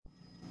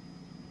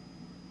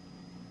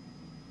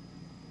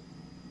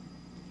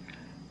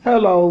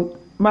Hello,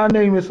 my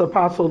name is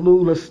Apostle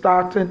Lula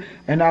Stockton,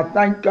 and I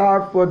thank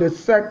God for the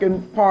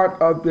second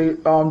part of the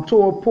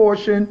Torah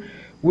portion,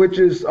 which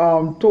is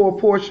Torah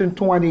portion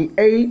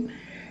 28,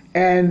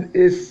 and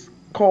it's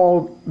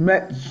called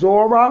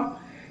Metzora.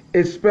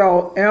 It's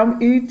spelled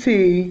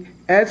Metzora,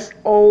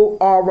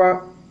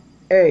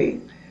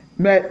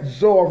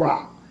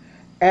 Metzora,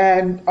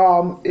 and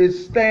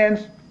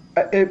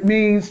it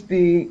means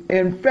the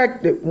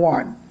infected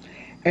one,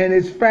 and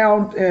it's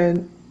found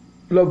in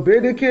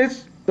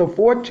Leviticus, the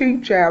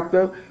 14th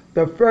chapter,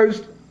 the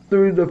 1st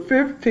through the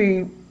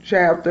 15th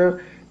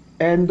chapter,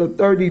 and the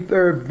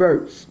 33rd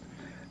verse.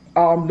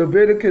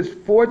 Leviticus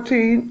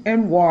 14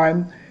 and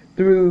 1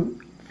 through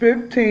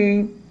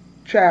 15th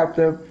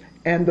chapter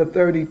and the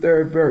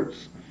 33rd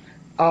verse.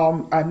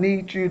 I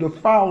need you to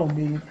follow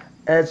me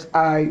as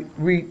I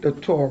read the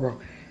Torah.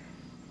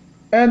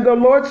 And the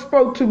Lord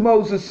spoke to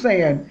Moses,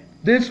 saying,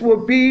 This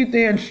will be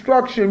the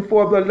instruction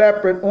for the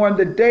leopard on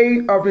the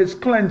day of his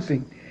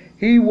cleansing.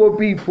 He will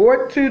be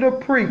brought to the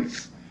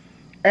priest,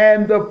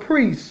 and the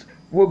priest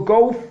will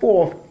go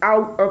forth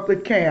out of the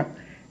camp,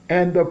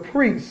 and the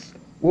priest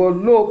will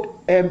look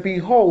and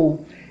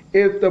behold,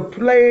 if the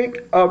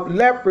plague of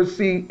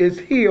leprosy is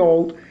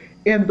healed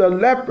in the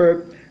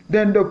leopard,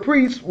 then the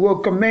priest will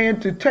command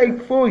to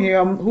take for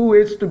him who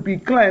is to be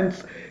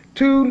cleansed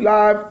 2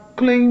 live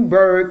clean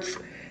birds,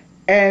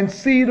 and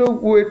cedar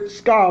wood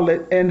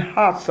scarlet and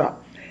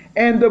hyssop.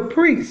 And the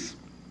priest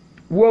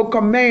will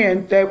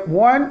command that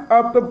one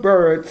of the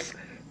birds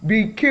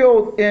be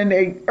killed in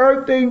an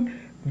earthen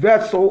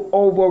vessel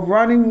over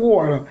running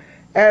water.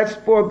 As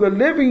for the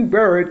living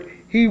bird,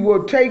 he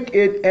will take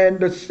it and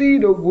the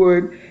cedar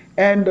wood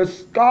and the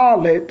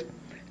scarlet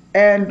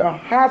and the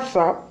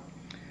hyssop,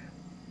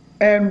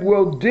 and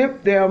will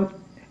dip them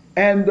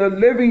and the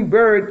living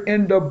bird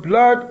in the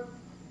blood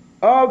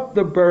of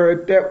the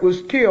bird that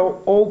was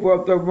killed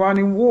over the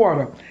running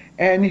water.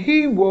 And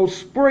he will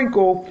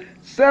sprinkle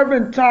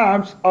 7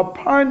 times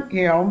upon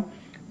him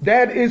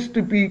that is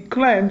to be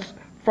cleansed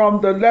from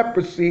the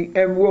leprosy,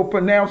 and will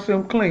pronounce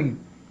him clean,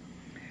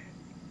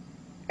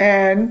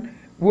 and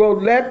will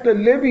let the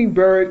living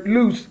bird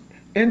loose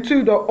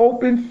into the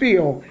open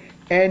field,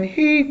 and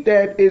he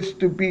that is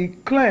to be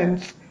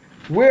cleansed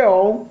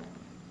will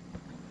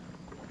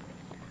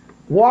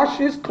wash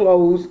his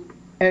clothes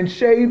and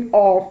shave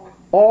off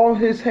all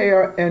his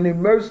hair and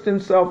immerse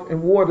himself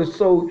in water,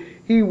 so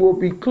he will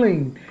be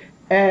clean.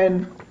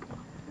 And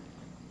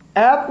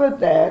after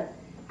that,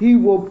 he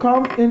will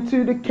come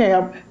into the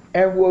camp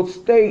and will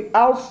stay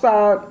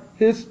outside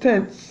his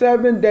tent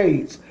 7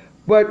 days.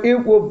 But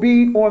it will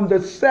be on the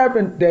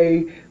 7th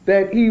day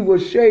that he will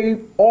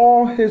shave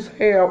all his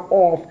hair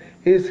off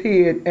his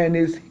head and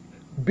his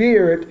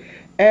beard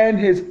and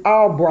his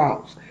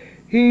eyebrows.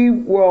 He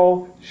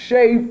will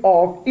shave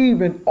off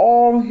even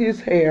all his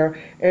hair,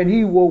 and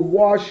he will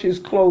wash his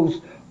clothes.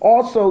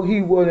 Also,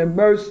 he will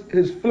immerse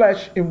his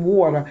flesh in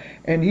water,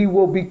 and he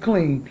will be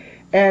clean.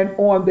 And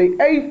on the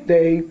 8th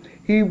day,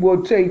 he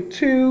will take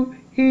 2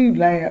 he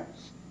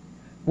lambs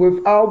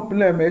without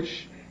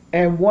blemish,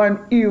 and 1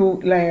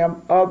 ewe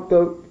lamb of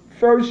the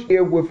first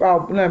year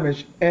without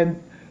blemish, and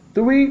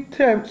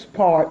 3/10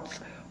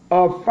 parts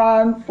of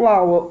fine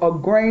flour, a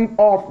grain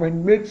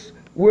offering mixed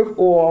with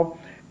oil,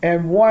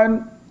 and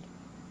 1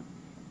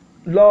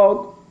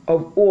 log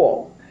of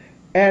oil.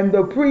 And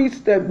the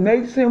priest that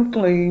makes him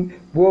clean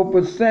will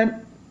present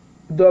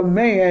the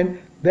man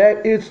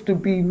that is to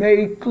be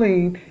made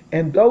clean,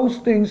 and those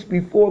things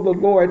before the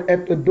Lord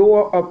at the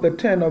door of the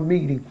tent of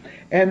meeting.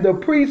 And the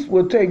priest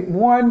will take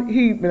 1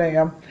 he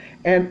lamb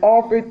and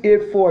offer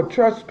it for a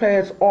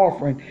trespass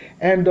offering,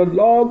 and the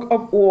log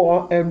of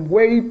oil, and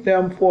wave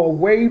them for a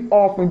wave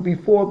offering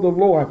before the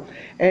Lord.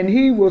 And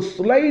he will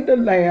slay the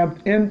lamb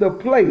in the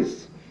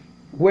place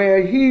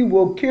where he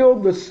will kill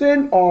the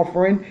sin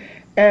offering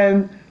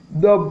and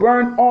the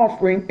burnt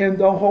offering in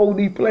the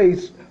holy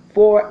place.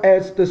 For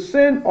as the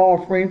sin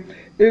offering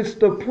is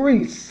the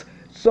priest,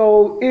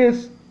 so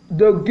is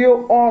the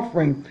guilt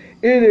offering.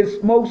 It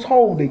is most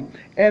holy.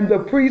 And the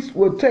priest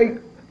will take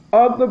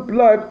of the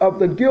blood of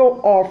the guilt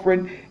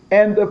offering,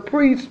 and the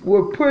priest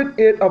will put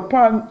it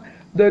upon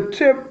the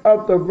tip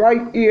of the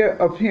right ear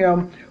of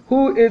him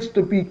who is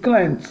to be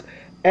cleansed,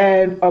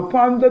 and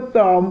upon the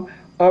thumb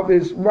of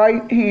his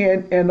right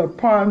hand, and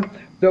upon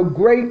the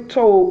great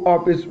toe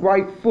of his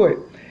right foot.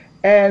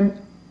 And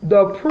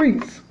the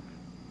priest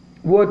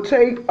will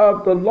take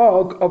of the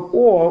log of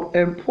oil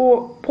and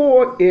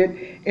pour it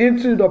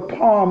into the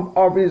palm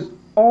of his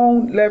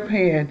own left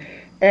hand.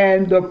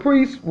 And the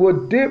priest will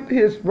dip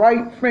his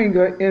right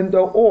finger in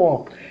the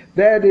oil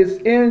that is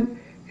in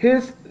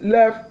his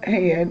left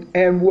hand,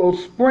 and will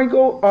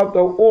sprinkle of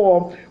the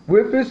oil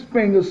with his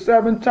finger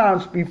 7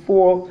 times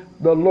before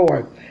the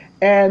Lord.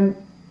 And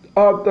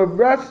of the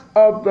rest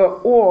of the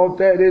oil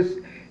that is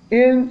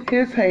in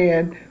his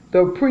hand,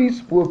 the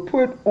priest will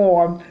put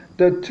on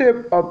the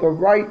tip of the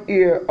right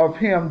ear of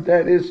him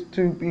that is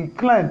to be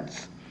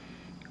cleansed,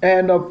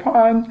 and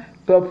upon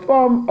the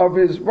thumb of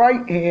his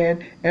right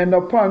hand, and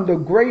upon the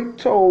great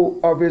toe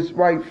of his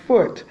right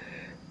foot.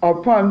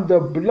 upon the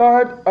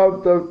blood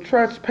of the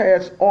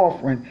trespass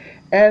offering,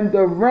 and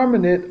the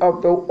remnant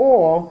of the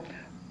oil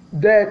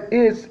that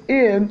is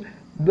in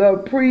the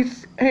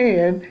priest's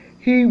hand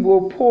he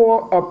will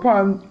pour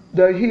upon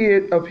the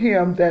head of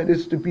him that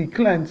is to be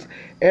cleansed,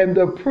 and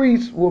the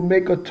priest will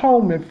make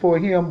atonement for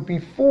him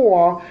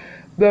before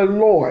the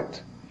Lord.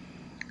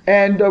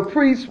 And the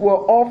priest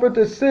will offer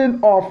the sin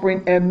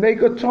offering and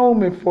make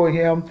atonement for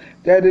him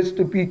that is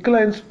to be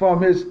cleansed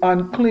from his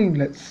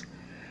uncleanness.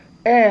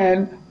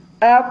 And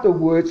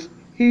afterwards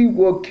he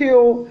will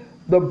kill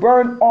the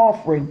burnt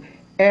offering,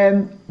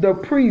 and the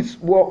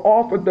priest will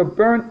offer the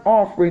burnt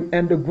offering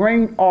and the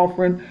grain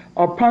offering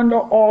upon the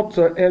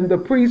altar, and the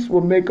priest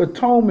will make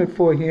atonement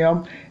for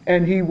him,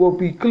 and he will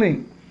be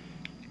clean.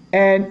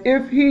 And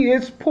if he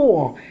is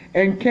poor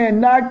and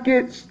cannot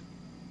get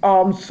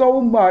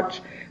so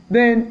much,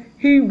 then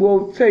he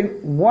will take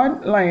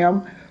one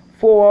lamb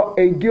for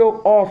a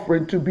guilt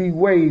offering to be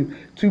waved,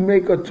 to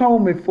make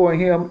atonement for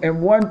him,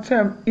 and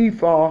 1/10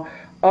 ephah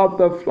of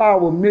the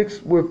flour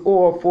mixed with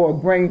oil for a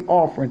grain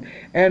offering,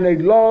 and a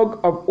log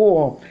of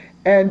oil,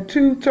 and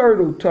 2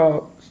 turtle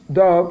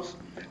doves,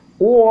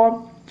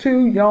 or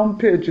 2 young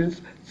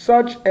pigeons,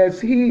 such as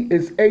he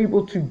is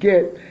able to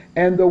get,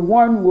 and the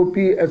one will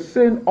be a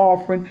sin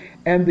offering,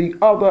 and the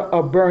other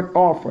a burnt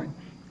offering.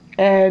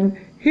 And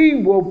he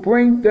will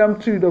bring them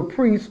to the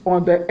priest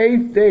on the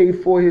 8th day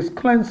for his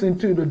cleansing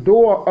to the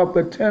door of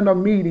the tent of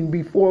meeting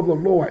before the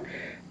Lord.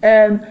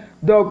 And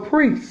the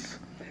priest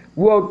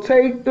will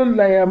take the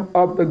lamb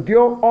of the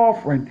guilt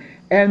offering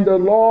and the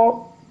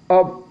log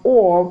of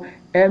oil,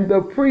 and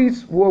the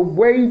priest will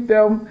wave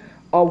them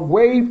a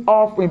wave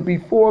offering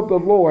before the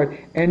Lord,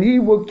 and he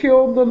will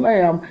kill the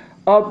lamb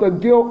of the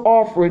guilt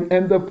offering,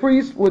 and the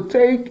priest will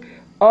take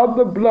of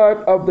the blood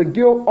of the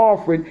guilt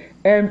offering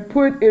and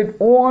put it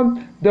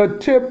on the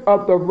tip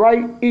of the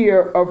right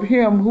ear of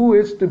him who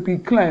is to be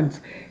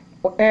cleansed,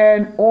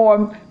 and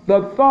on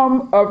the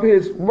thumb of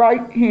his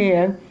right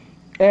hand,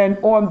 and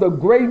on the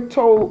great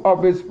toe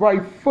of his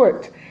right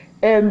foot.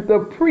 And the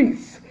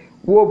priest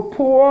will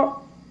pour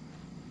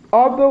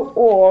of the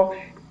oil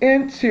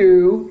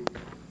into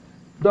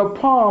the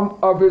palm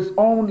of his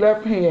own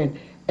left hand,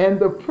 and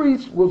the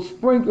priest will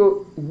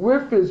sprinkle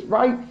with his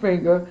right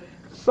finger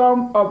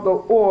some of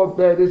the oil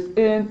that is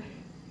in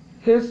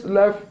his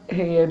left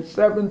hand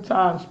 7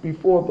 times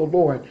before the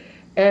Lord.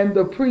 And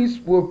the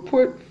priest will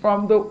put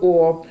from the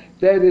oil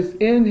that is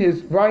in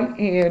his right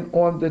hand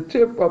on the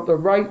tip of the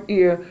right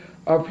ear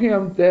of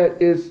him that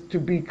is to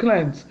be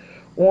cleansed,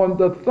 on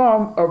the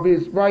thumb of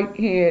his right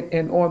hand,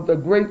 and on the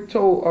great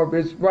toe of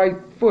his right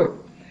foot,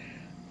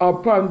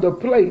 upon the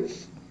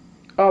plates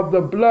of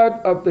the blood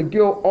of the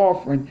guilt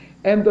offering.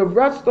 And the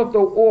rest of the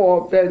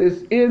oil that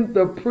is in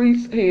the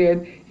priest's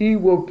hand he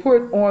will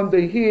put on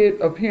the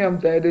head of him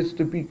that is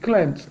to be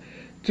cleansed,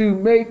 to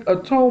make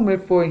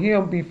atonement for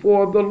him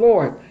before the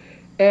Lord.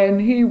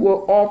 And he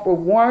will offer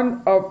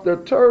one of the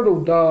turtle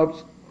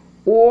doves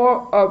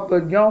or of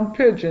the young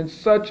pigeons,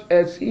 such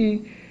as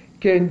he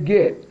can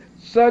get,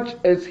 such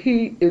as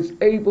he is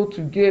able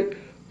to get,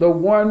 the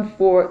one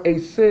for a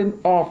sin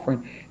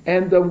offering,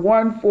 and the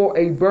one for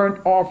a burnt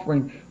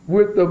offering,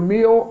 with the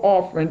meal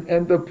offering,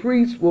 and the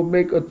priest will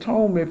make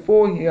atonement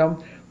for him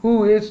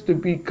who is to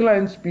be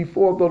cleansed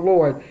before the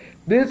Lord.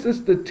 This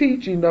is the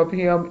teaching of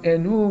him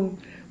in whom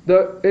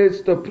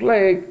is the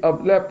plague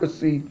of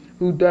leprosy,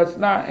 who does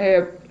not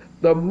have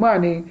the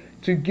money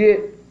to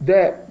get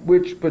that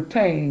which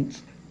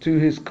pertains to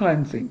his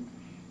cleansing.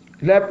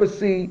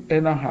 Leprosy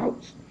in a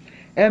house.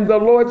 And the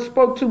Lord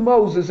spoke to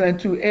Moses and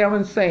to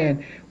Aaron,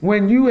 saying,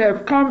 when you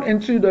have come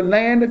into the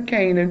land of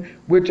Canaan,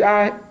 which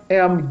I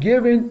am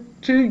giving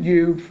to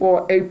you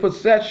for a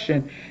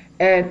possession,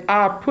 and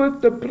I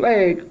put the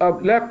plague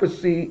of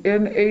leprosy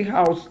in a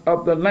house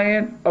of the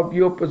land of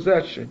your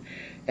possession,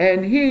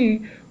 and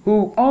he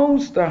who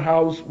owns the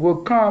house will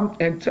come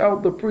and tell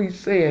the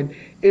priest, saying,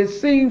 it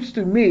seems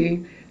to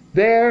me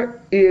there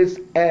is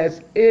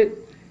as it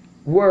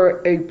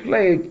were a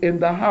plague in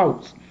the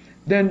house.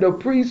 Then the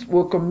priest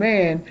will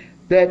command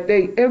that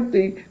they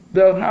empty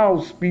the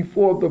house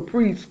before the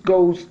priest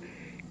goes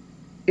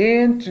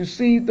in to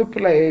see the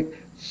plague,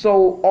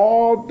 so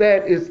all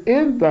that is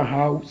in the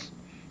house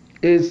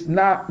is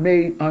not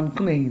made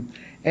unclean.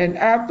 And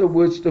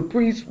afterwards the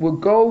priest will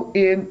go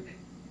in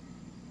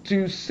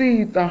to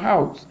see the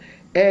house,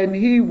 and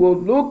he will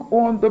look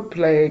on the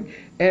plague,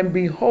 and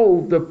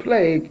behold, the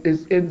plague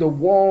is in the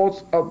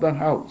walls of the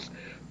house,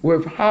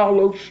 with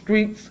hollow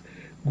streaks,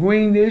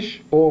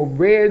 greenish or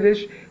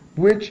reddish,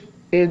 which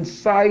in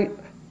sight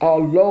are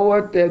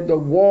lower than the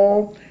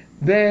wall.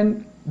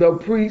 Then the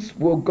priest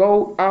will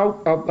go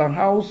out of the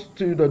house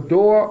to the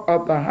door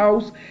of the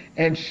house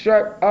and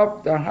shut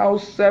up the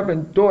house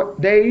 7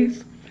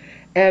 days.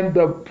 And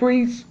the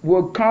priest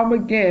will come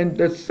again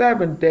the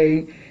 7th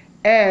day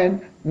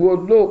and will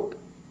look,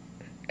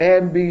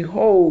 and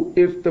behold,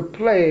 if the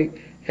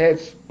plague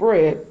has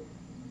spread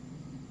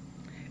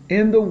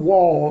in the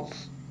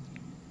walls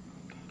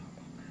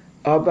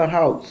of the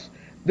house.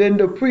 Then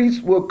the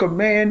priest will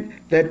command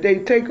that they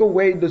take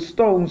away the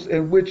stones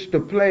in which the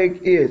plague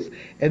is,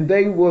 and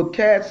they will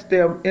cast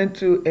them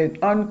into an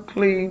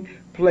unclean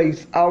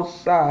place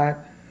outside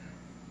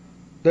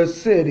the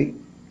city,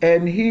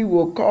 and he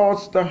will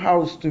cause the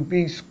house to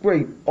be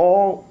scraped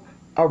all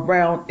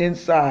around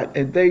inside,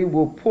 and they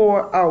will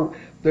pour out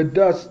the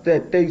dust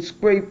that they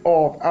scrape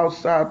off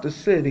outside the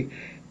city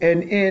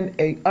and in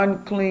a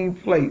unclean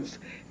place.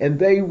 And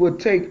they will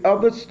take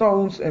other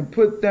stones and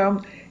put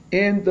them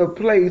in the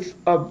place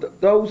of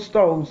those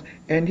stones,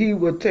 and he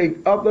will take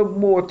other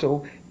mortar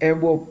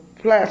and will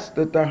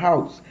plaster the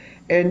house.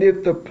 And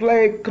if the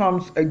plague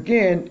comes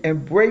again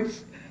and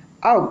breaks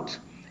out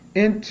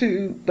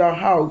into the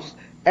house,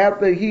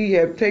 after he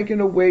have taken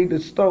away the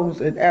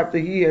stones, and after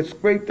he has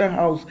scraped the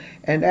house,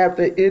 and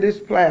after it is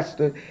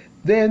plastered,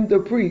 then the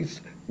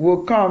priest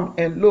will come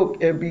and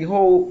look, and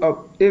behold,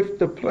 if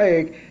the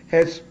plague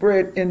has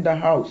spread in the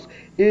house.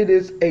 It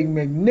is a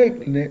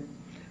malignant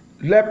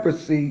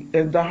leprosy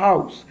in the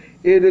house.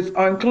 It is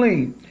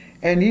unclean.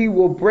 And he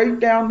will break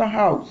down the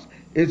house,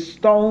 its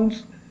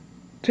stones,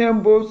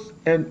 timbers,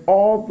 and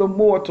all the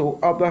mortar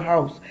of the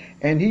house,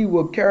 and he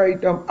will carry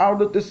them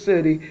out of the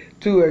city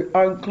to an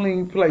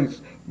unclean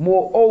place.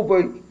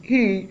 Moreover,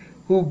 he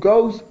who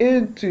goes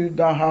into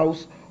the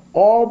house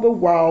all the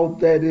while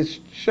that is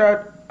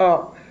shut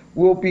up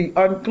will be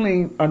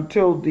unclean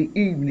until the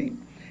evening.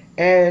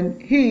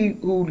 And he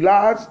who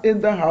lies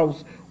in the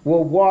house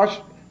will wash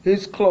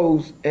his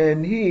clothes,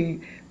 and he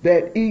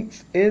that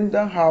eats in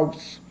the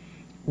house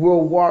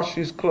will wash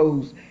his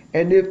clothes.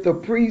 And if the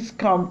priest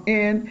come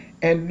in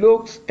and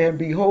looks, and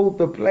behold,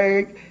 the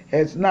plague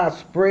has not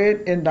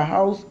spread in the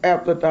house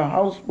after the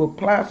house was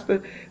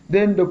plastered,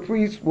 then the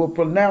priest will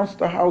pronounce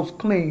the house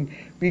clean,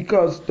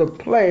 because the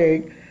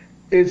plague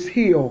is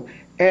healed.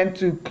 And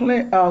to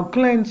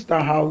cleanse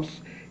the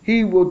house,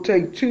 he will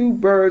take 2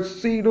 birds,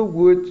 cedar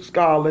wood,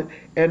 scarlet,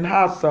 and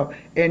hyssop,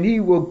 and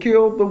he will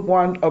kill the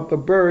one of the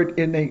bird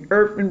in an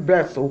earthen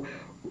vessel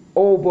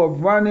over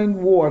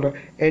running water,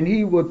 and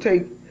he will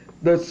take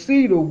the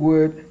cedar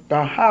wood,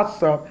 the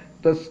hyssop,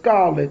 the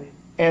scarlet,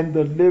 and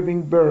the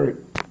living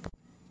bird,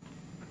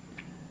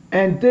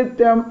 and dip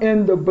them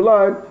in the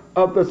blood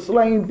of the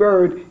slain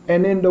bird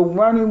and in the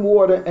running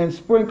water, and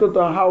sprinkle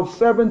the house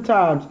 7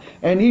 times.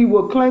 And he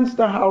will cleanse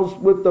the house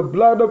with the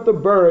blood of the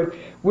bird,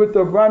 with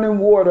the running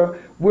water,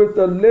 with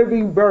the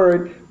living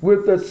bird,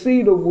 with the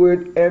cedar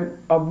wood, and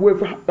with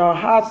the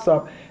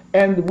hyssop,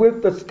 and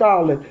with the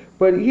scarlet.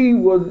 But he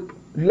will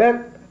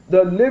let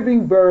the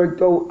living bird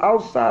go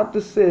outside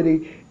the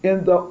city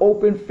in the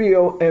open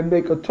field and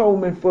make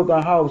atonement for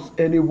the house,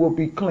 and it will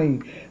be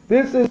clean.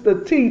 This is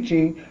the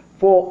teaching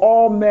for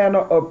all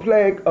manner of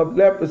plague of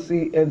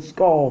leprosy and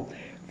scald,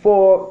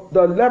 for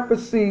the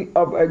leprosy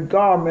of a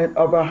garment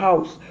of a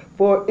house,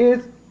 for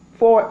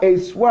a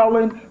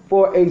swelling,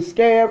 for a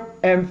scab,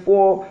 and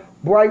for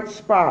bright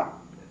spot,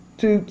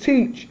 to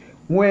teach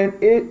when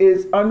it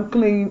is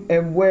unclean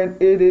and when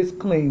it is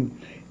clean.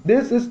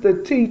 This is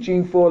the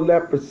teaching for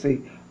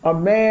leprosy, a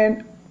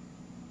man's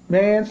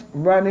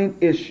running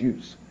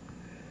issues.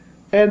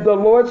 And the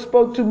Lord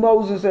spoke to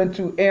Moses and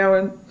to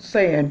Aaron,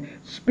 saying,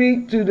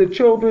 Speak to the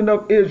children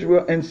of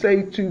Israel, and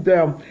say to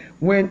them,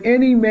 When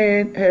any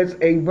man has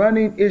a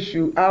running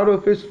issue out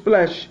of his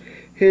flesh,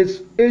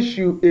 his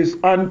issue is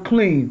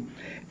unclean.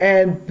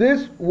 And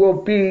this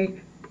will be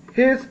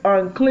his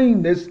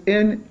uncleanness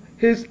in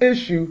his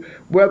issue,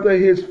 whether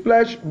his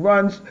flesh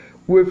runs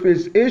with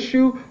his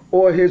issue,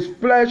 or his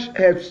flesh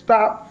has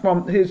stopped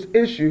from his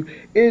issue.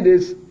 It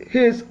is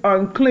his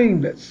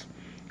uncleanness.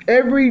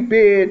 Every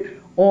bed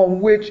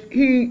on which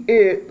he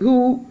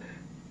who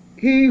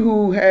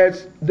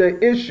has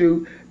the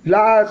issue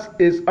lies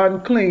is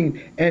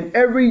unclean, and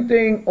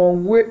everything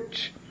on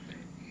which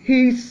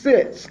he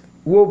sits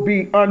will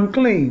be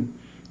unclean.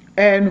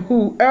 And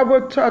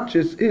whoever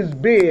touches his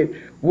bed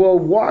will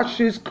wash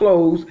his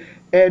clothes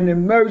and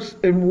immerse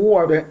in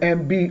water,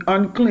 and be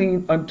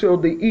unclean until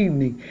the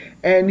evening.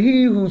 And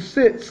he who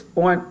sits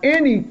on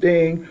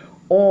anything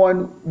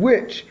on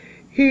which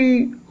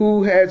he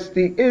who has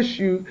the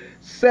issue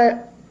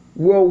set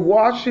will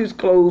wash his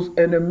clothes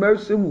and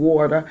immerse in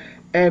water,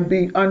 and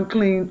be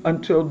unclean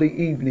until the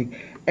evening.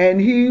 And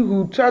he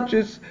who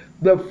touches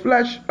the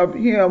flesh of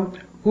him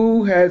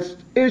who has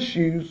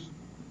issues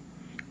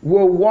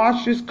will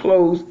wash his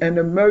clothes and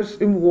immerse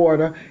in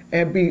water,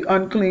 and be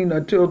unclean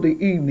until the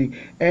evening.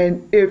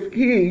 And if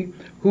he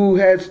who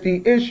has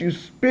the issue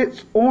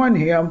spits on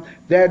him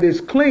that is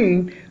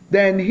clean,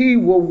 then he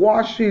will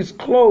wash his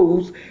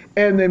clothes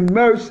and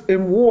immerse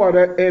in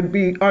water, and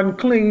be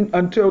unclean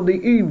until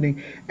the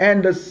evening.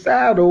 And the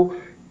saddle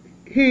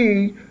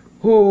he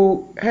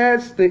who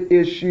has the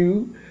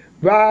issue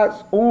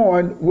rides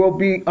on will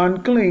be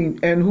unclean,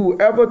 and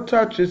whoever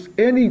touches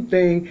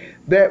anything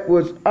that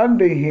was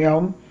under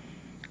him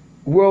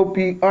will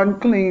be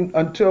unclean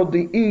until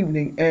the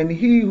evening. And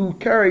he who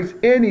carries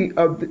any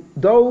of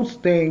those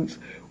things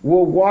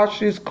will wash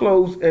his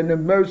clothes and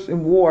immerse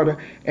in water,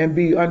 and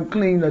be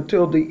unclean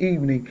until the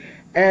evening.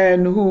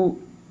 And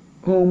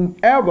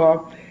whomever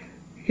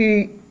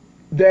he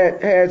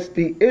that has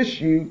the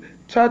issue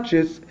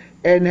touches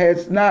and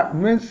has not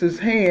rinsed his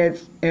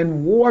hands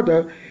in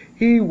water,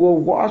 he will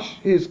wash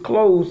his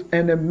clothes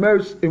and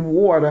immerse in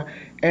water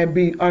and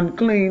be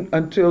unclean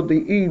until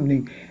the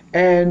evening.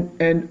 And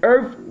an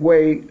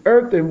earthenware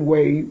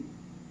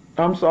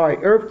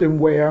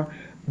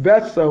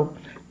vessel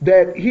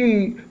that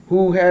he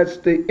who has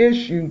the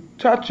issue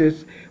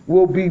touches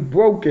will be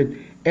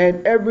broken,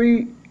 and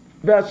every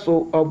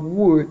vessel of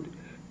wood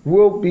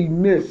will be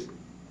rinsed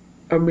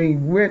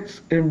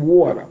in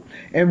water.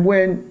 And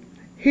when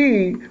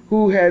he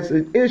who has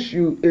an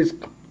issue is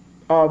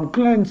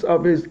cleansed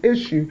of his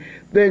issue,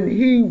 then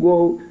he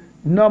will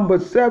number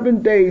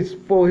 7 days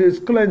for his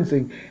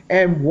cleansing,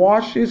 and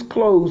wash his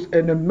clothes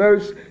and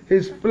immerse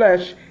his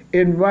flesh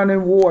in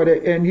running water,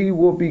 and he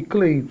will be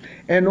clean.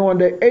 And on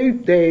the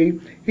 8th day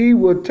he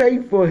will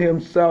take for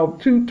himself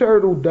 2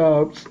 turtle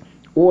doves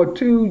or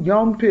 2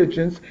 young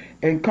pigeons,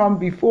 and come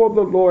before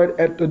the Lord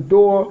at the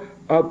door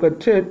of the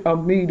tent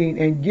of meeting,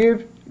 and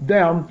give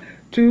them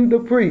to the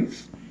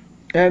priest.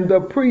 And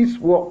the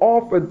priest will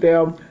offer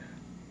them,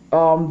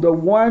 the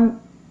one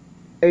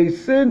a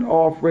sin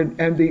offering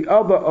and the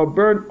other a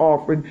burnt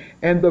offering,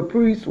 and the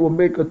priest will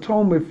make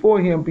atonement for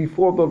him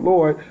before the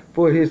Lord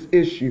for his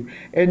issue.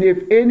 And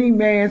if any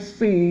man's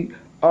seed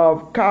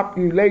of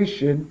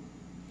copulation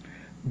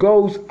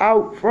goes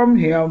out from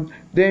him,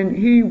 then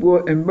he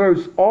will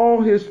immerse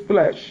all his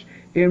flesh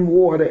in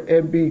water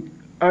and be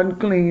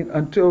unclean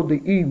until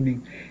the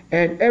evening.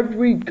 And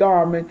every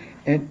garment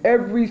and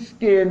every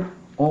skin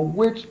on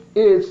which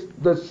is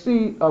the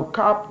seed of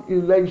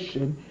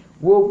copulation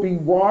will be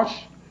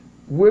washed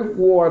with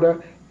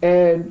water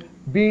and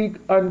be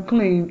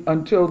unclean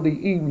until the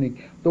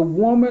evening. The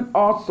woman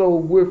also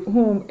with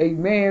whom a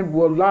man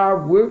will lie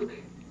with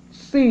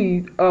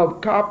seed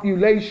of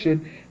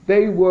copulation,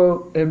 they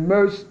will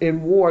immerse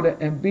in water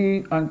and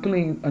be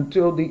unclean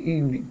until the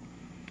evening.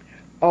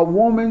 A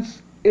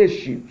woman's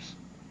issues.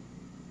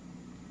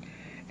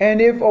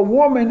 And if a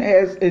woman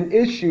has an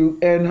issue,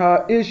 and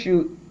her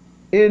issue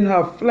in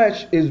her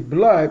flesh is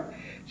blood,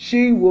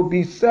 she will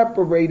be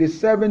separated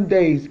 7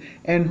 days,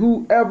 and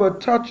whoever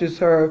touches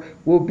her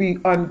will be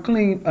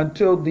unclean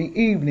until the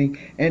evening.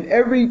 And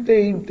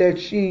everything that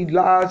she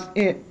lies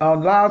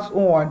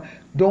on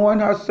during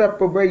her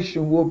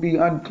separation will be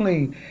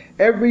unclean.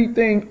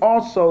 Everything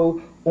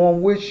also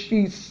on which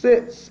she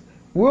sits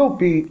will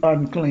be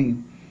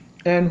unclean.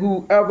 And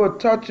whoever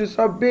touches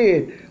her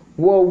bed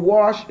will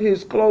wash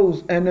his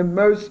clothes and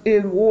immerse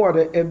in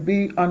water and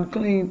be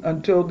unclean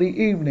until the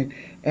evening.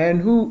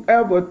 And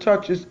whoever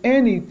touches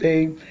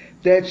anything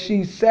that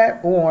she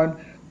sat on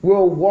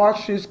will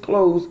wash his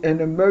clothes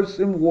and immerse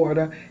in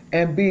water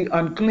and be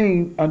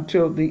unclean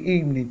until the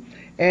evening.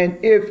 And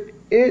if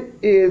it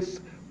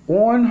is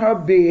on her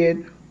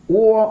bed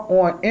or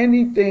on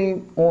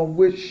anything on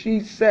which she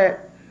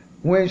sat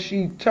when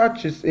she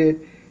touches it,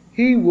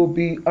 he will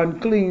be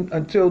unclean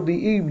until the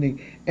evening.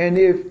 And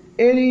if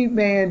any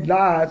man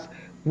lies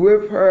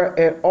with her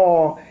at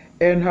all,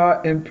 and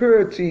her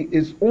impurity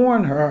is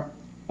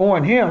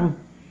on him,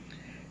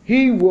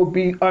 he will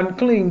be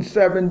unclean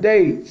 7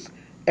 days,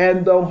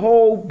 and the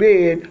whole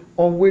bed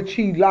on which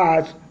he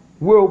lies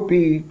will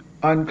be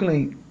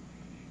unclean.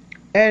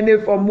 And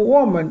if a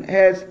woman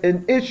has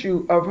an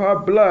issue of her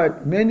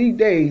blood many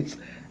days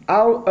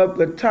out of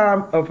the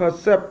time of her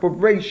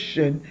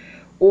separation,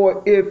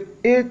 or if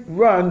it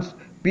runs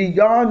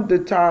beyond the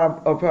time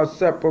of her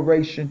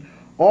separation,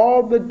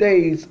 all the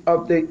days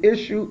of the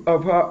issue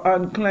of her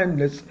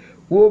uncleanness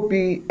will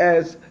be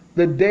as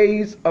the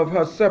days of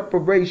her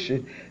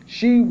separation.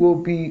 She will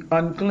be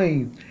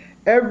unclean.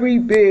 Every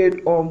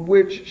bed on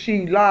which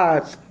she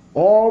lies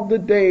all the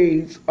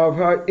days of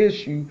her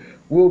issue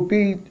will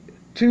be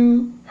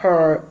to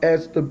her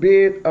as the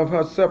bed of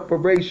her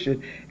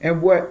separation,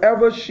 and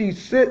wherever she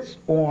sits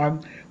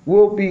on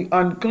will be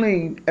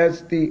unclean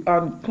as the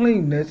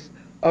uncleanness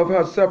of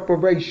her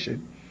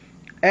separation.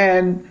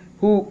 And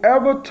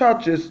whoever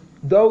touches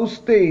those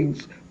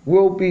things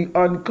will be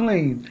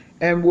unclean,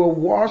 and will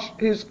wash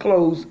his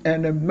clothes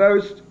and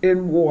immerse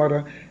in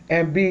water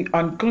and be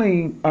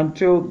unclean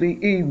until the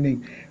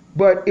evening.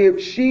 But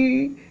if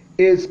she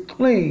is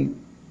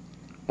clean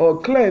or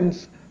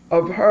cleansed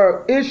of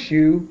her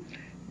issue,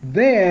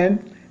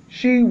 then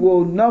she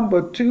will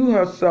number to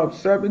herself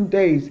 7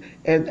 days,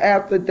 and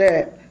after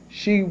that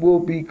she will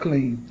be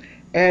clean.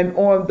 And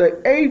on the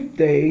 8th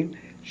day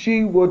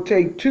she will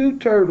take 2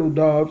 turtle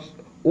doves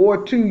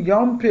or 2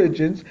 young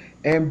pigeons,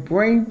 and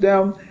bring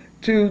them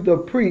to the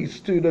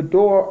priest to the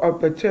door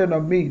of the tent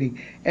of meeting.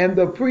 And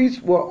the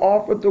priest will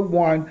offer the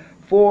one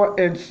for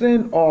a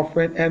sin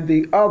offering and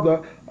the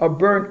other a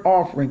burnt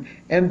offering.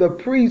 And the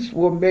priest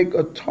will make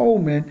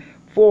atonement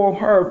for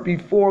her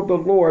before the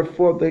Lord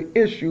for the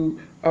issue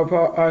of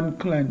her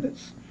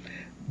uncleanness.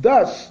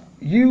 Thus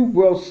you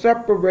will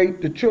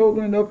separate the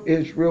children of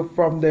Israel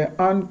from their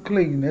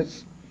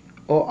uncleanness,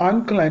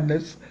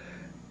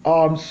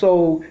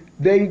 so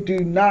they do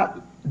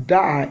not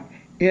die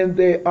in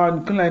their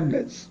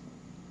uncleanness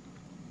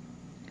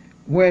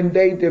when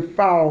they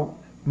defile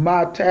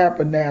my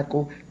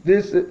tabernacle,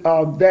 this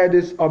that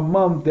is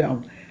among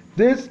them.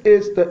 This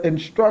is the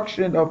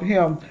instruction of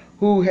him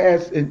who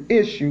has an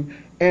issue,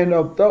 and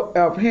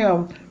of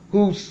him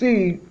whose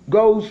seed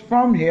goes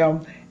from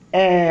him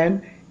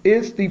and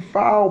is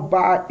defiled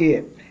by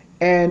it,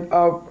 and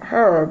of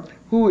her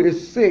who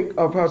is sick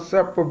of her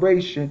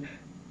separation,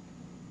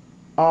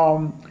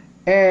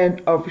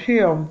 and of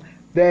him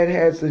that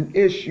has an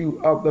issue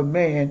of the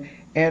man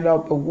and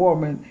of the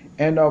woman,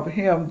 and of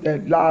him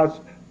that lies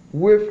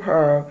with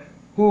her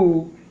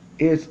who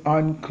is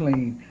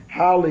unclean.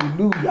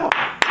 Hallelujah.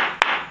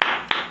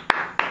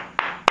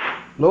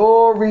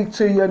 Glory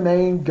to your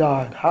name,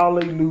 God.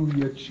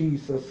 Hallelujah,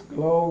 Jesus.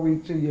 Glory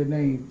to your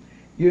name.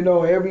 You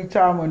know, every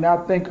time when I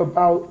think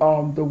about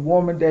the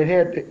woman that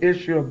had the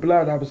issue of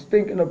blood, I was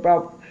thinking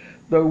about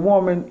the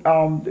woman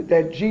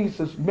that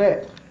Jesus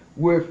met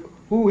with,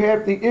 who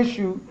had the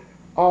issue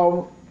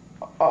of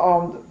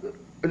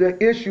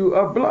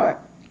blood.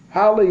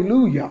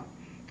 Hallelujah.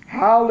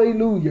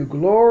 Hallelujah.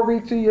 Glory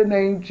to your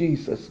name,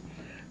 Jesus.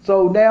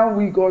 So now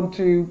we're going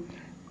to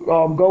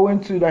go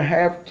into the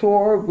half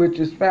Torah, which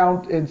is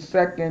found in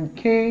 2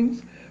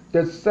 Kings,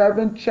 the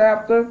 7th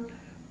chapter,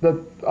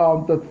 the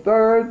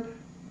 3rd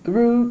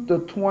through the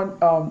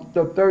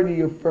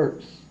 30th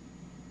verse.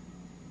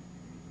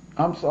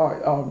 I'm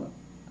sorry.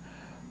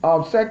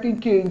 2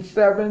 Kings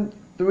 7,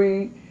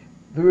 3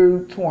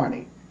 through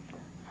 20.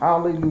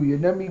 Hallelujah.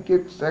 Let me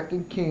get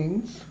 2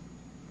 Kings.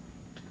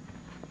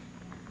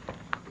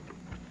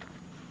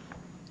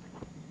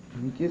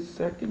 Let me get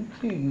 2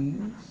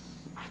 Kings.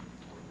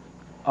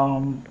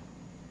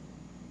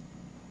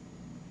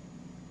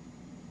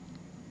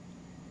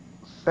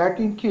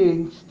 2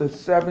 Kings, the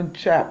 7th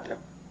chapter.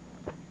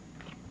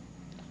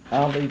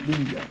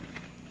 Hallelujah.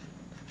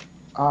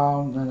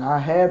 And I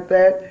have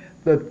that,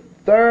 the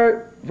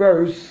 3rd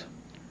verse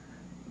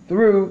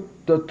through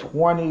the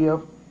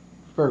 20th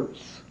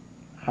verse.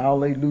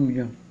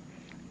 Hallelujah.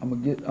 I'm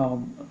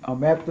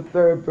at the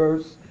 3rd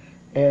verse,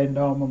 and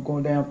I'm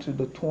going down to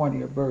the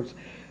 20th verse.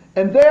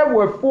 And there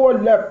were 4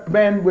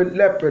 men with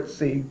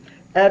leprosy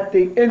at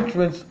the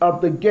entrance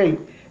of the gate,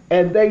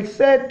 and they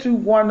said to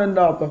one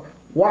another,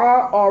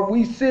 "Why are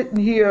we sitting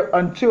here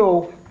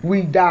until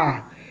we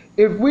die?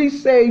 If we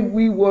say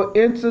we will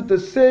enter the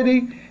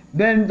city,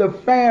 then the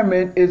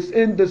famine is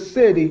in the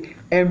city,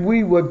 and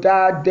we will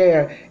die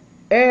there.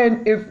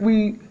 And if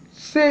we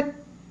sit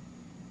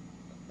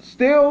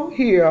still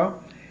here,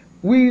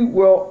 we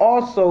will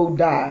also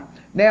die.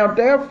 Now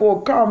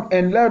therefore come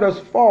and let us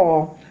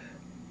fall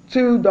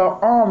to the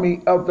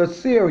army of the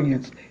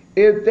Syrians.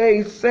 If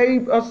they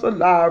save us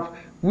alive,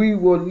 we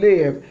will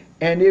live,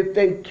 and if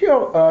they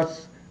kill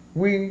us,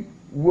 we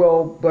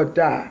will but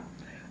die."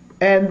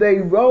 And they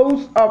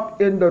rose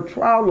up in the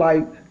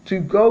twilight to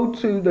go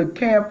to the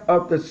camp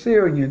of the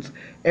Syrians.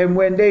 And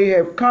when they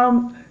have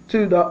come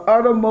to the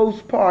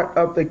uttermost part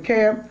of the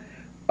camp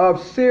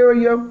of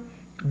Syria,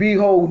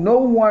 behold, no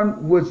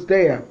one was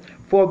there.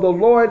 For the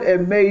Lord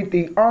had made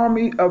the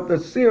army of the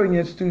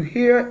Syrians to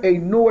hear a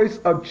noise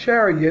of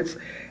chariots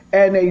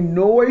and a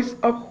noise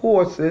of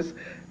horses,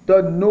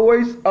 the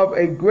noise of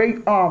a great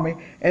army.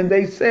 And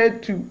they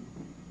said to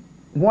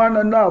one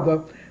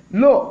another,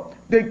 "Look,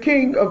 the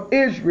king of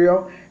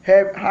Israel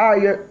have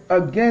hired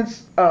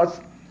against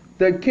us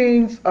the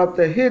kings of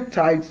the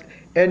Hittites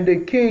and the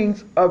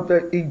kings of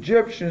the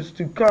Egyptians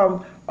to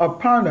come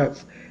upon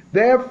us."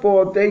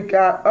 Therefore they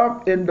got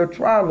up in the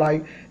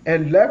twilight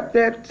and left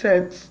their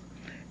tents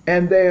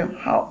and their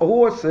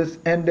horses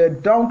and their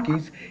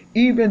donkeys,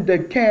 even the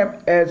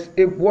camp as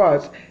it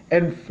was,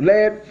 and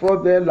fled for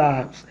their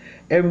lives.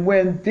 And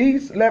when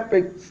these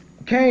lepers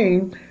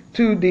came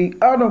to the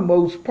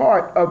uttermost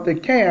part of the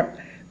camp,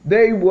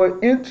 they were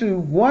into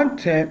one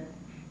tent,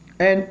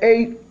 and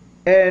ate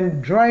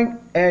and drank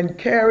and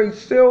carried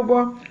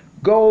silver,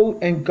 gold,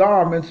 and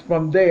garments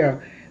from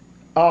there.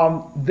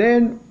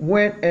 Then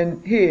went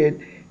and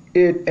hid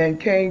it, and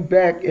came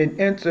back and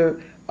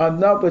entered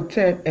another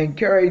tent and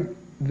carried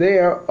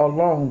there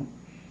alone,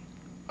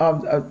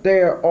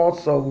 there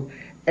also,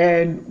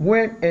 and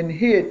went and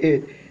hid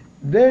it.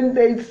 Then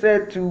they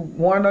said to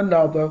one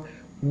another,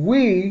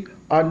 "We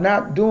are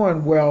not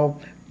doing well.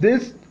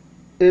 This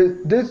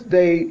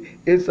day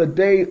is a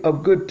day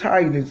of good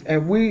tidings,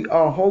 and we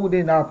are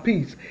holding our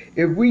peace.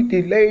 If we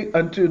delay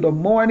until the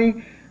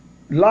morning,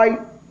 light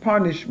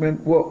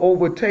punishment will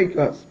overtake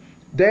us.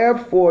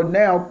 Therefore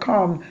now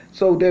come,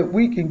 so that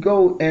we can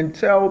go and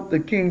tell the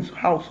king's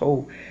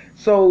household."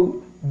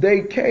 So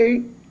they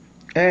came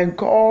and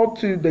called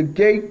to the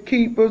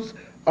gatekeepers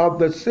of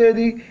the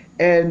city,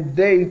 and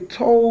they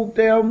told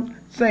them,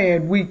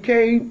 saying, "We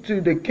came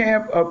to the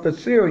camp of the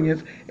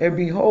Syrians, and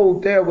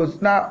behold, there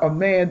was not a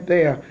man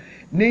there,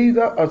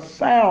 neither a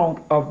sound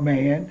of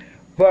man,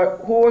 but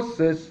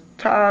horses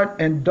tied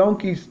and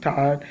donkeys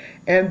tied,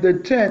 and the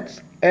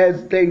tents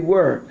as they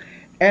were."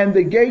 And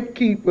the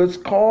gatekeepers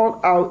called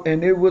out,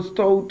 and it was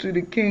told to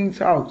the king's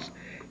house.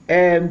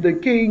 And the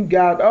king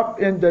got up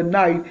in the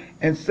night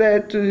and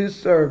said to his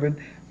servant,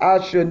 "I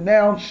shall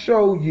now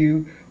show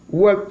you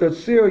what the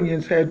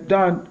Syrians had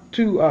done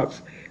to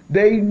us."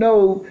 they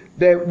know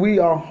that we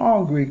are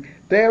hungry.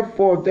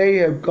 Therefore they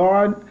have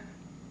gone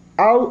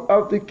out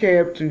of the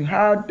camp to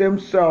hide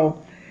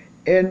themselves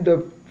in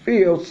the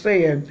field,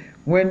 saying,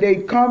 when they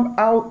come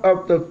out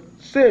of the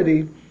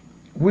city,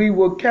 we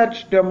will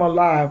catch them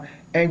alive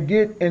and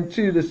get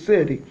into the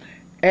city.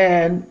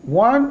 And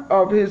one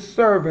of his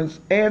servants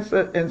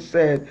answered and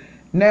said,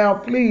 now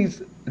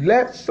please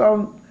let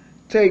some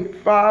take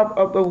 5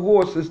 of the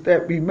horses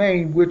that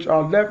remain, which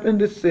are left in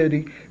the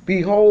city.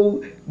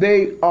 Behold,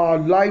 they are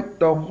like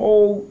the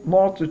whole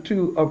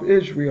multitude of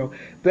Israel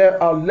that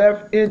are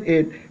left in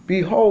it.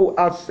 Behold,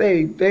 I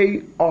say,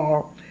 they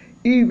are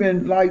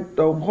even like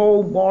the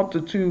whole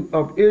multitude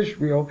of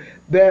Israel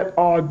that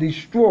are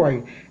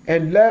destroyed.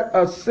 And let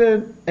us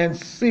send and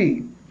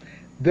see.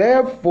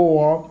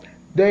 Therefore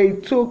they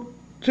took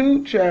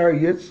 2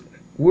 chariots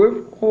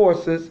with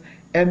horses,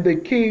 and the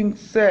king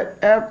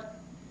set after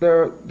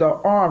the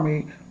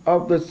army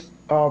of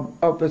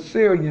the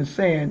Syrians,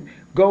 saying,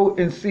 go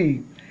and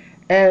see.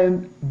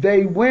 And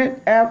they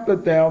went after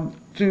them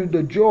to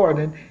the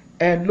Jordan,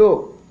 and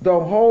look, the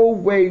whole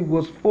way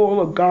was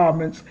full of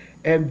garments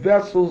and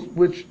vessels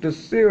which the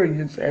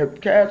Syrians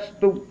had cast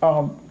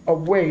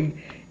away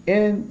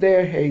in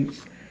their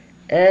haste.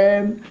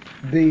 And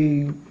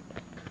the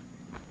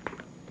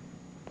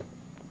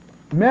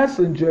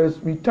messengers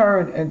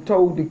returned and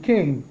told the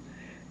king.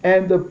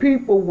 And the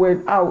people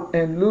went out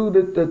and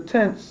looted the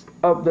tents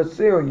of the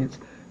Syrians.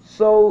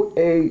 So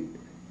a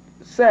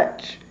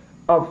sach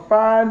of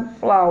fine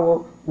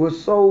flour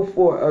was sold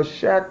for a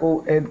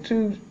shekel, and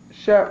 2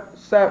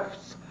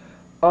 sachs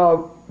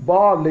of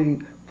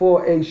barley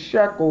for a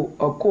shekel,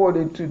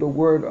 according to the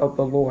word of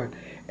the Lord.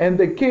 And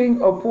the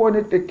king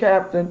appointed the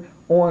captain,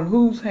 on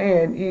whose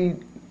hand he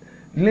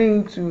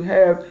leaned, to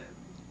have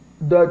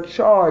the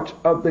charge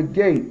of the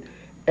gate.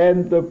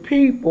 And the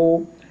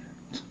people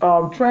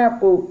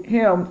trampled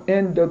him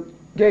in the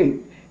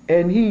gate,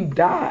 and he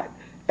died,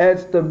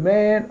 as the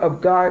man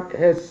of God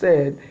has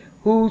said,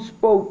 who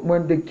spoke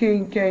when the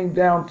king came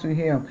down to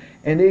him.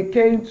 And it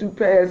came to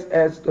pass,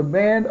 as the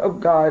man of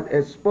God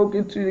had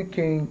spoken to the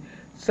king,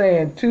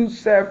 saying, 2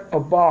 seth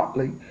of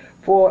barley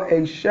for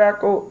a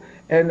shekel,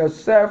 and a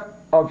seth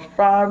of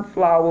fine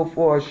flour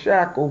for a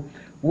shekel,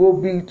 will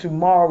be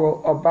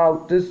tomorrow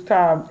about this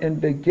time in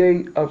the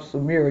gate of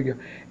Samaria.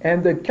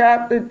 And the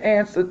captain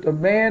answered the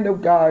man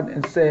of God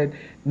and said,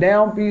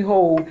 now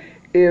behold,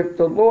 if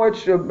the Lord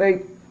should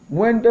make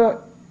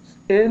window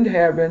in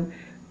heaven,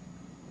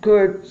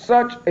 could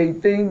such a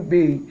thing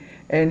be?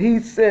 And he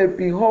said,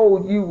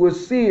 behold, you will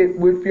see it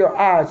with your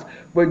eyes,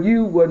 but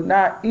you will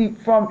not eat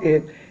from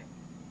it.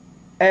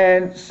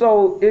 And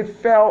so it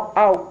fell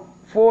out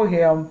for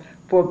him,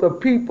 for the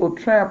people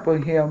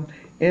trampled him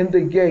in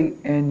the gate,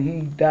 and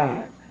he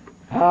died.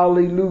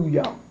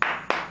 Hallelujah.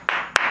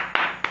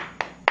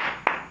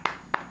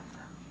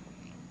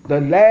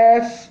 The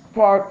last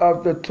part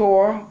of the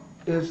Torah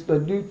is the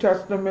New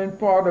Testament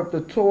part of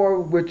the Torah,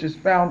 which is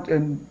found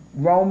in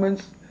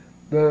Romans,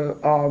 the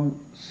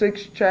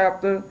 6th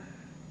chapter.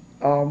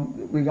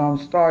 We're going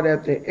to start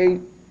at the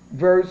 8th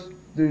verse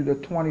through the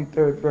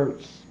 23rd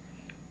verse.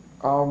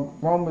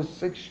 Romans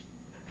 6,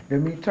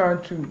 let me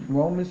turn to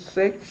Romans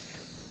 6.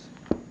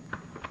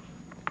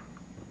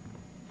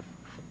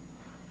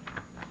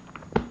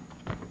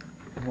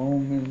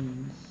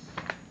 Romans.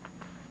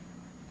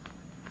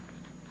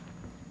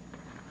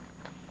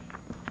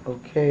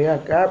 Okay, I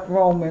got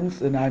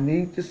Romans, and I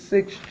need the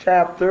 6th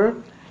chapter.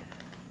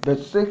 The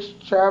 6th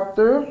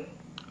chapter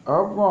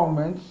of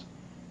Romans,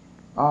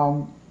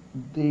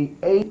 the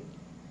 8th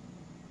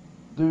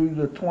through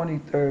the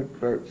 23rd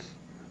verse.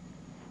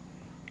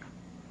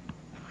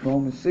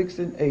 Romans 6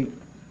 and 8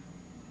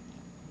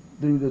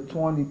 through the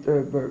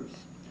 23rd verse.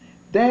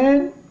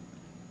 Then,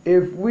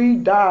 if we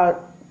died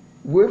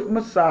with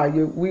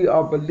Messiah, we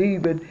are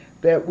believing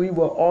that we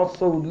will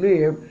also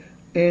live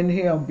in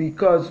him,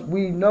 because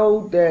we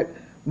know that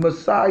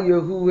Messiah,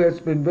 who has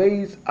been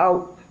raised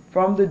out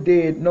from the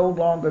dead, no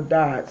longer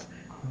dies.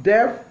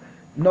 Death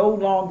no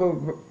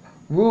longer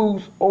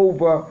rules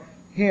over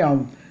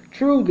him.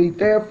 Truly,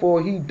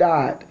 therefore, he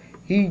died.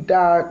 He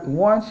died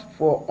once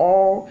for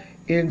all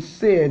in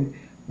sin,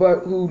 but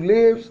who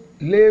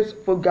lives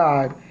for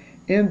God.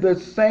 In the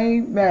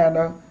same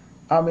manner,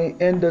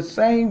 in the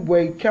same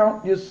way,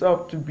 count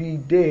yourself to be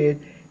dead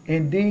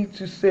indeed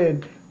to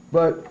sin,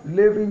 but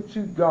living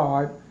to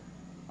God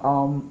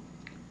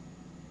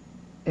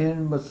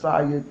in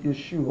Messiah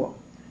Yeshua.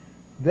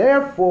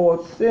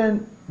 Therefore,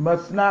 sin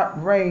must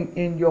not reign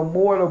in your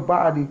mortal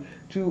body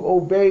to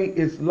obey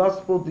its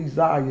lustful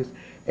desires,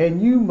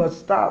 and you must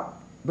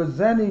stop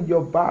presenting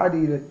your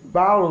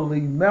bodily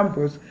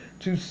members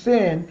to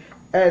sin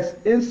as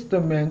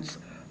instruments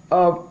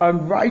of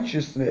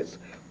unrighteousness,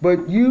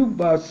 but you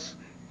must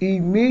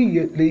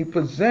immediately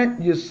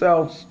present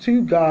yourselves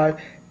to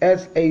God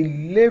as a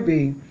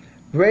living,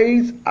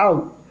 raised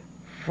out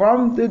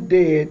from the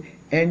dead,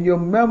 and your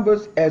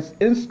members as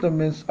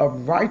instruments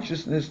of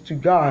righteousness to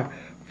God.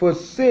 For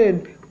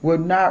sin will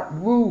not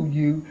rule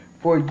you,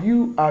 for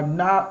you are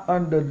not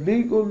under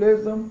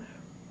legalism,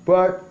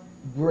 but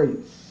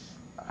grace.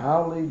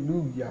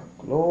 Hallelujah.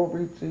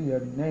 Glory to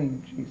your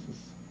name, Jesus.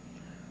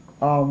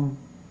 Um,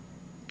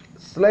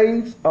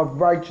 Slaves of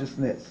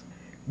righteousness.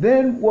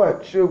 Then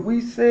what? Should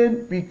we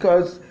sin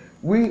because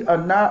we are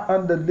not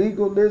under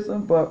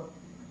legalism but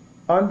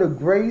under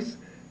grace?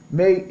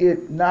 May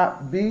it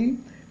not be.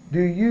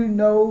 Do you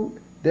know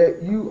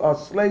that you are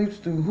slaves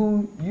to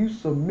whom you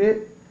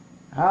submit?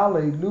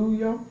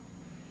 Hallelujah.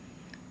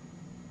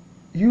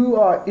 You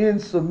are in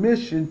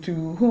submission to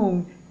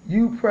whom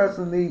you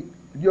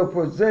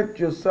present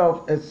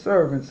yourself as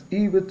servants,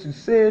 either to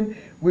sin,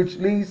 which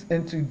leads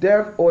into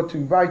death, or to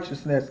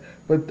righteousness.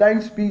 But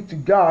thanks be to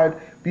God,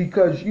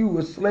 because you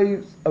were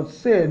slaves of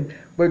sin,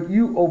 but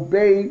you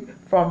obeyed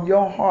from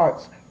your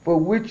hearts, for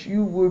which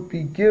you would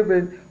be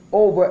given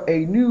over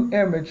a new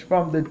image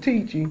from the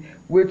teaching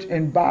which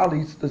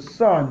embodies the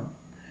Son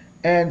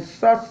and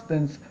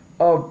substance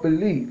of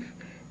belief.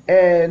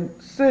 And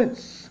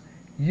since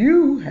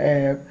you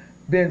have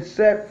been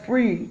set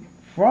free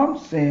from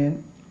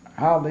sin,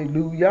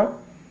 hallelujah,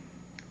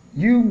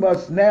 you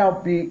must now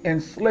be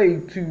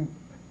enslaved to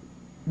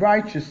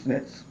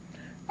righteousness.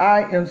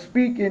 I am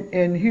speaking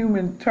in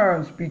human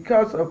terms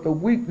because of the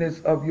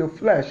weakness of your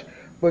flesh.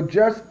 But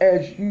just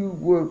as you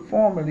would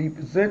formerly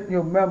present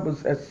your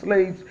members as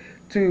slaves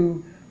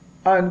to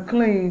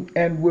unclean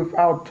and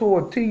without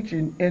Torah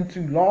teaching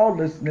into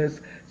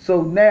lawlessness,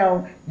 so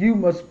now you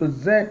must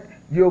present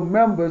your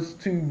members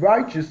to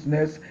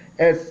righteousness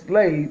as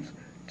slaves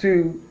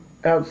to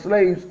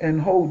slaves in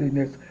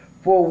holiness.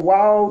 For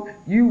while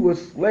you were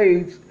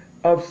slaves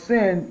of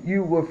sin,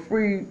 you were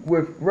free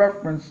with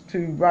reference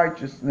to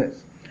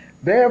righteousness.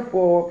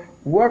 Therefore,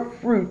 what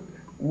fruit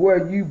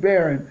were you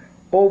bearing,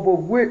 over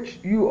which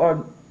you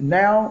are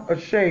now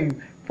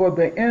ashamed? For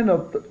the end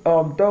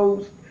of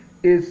those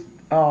is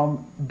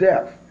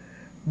death.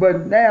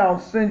 But now,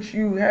 since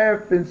you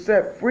have been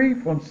set free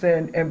from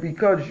sin, and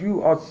because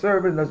you are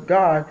serving of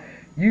God,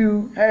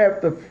 you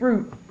have the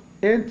fruit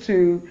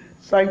into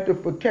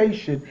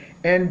sanctification,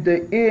 and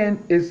the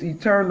end is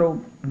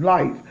eternal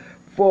life.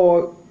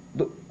 For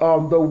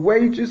the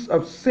wages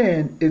of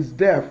sin is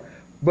death,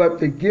 but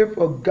the gift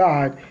of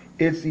God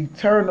is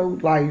eternal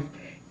life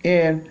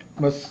in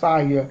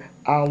Messiah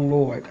our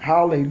Lord.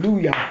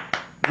 Hallelujah.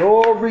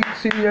 Glory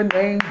to your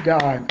name,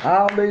 God.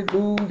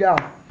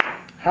 Hallelujah.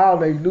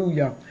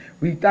 Hallelujah.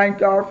 We thank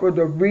God for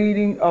the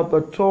reading of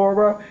the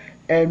Torah,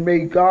 and may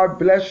God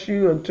bless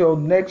you until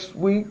next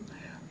week.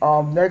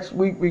 Next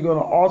week we're going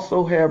to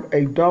also have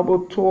a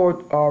double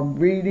Torah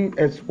reading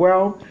as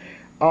well.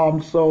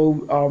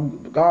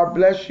 God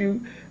bless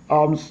you.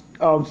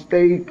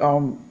 Stay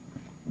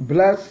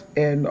blessed,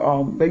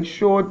 and make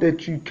sure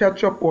that you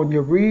catch up on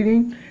your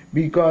reading,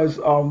 because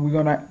we're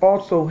going to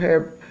also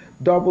have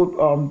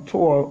double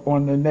Torah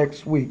on the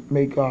next week.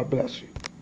 May God bless you.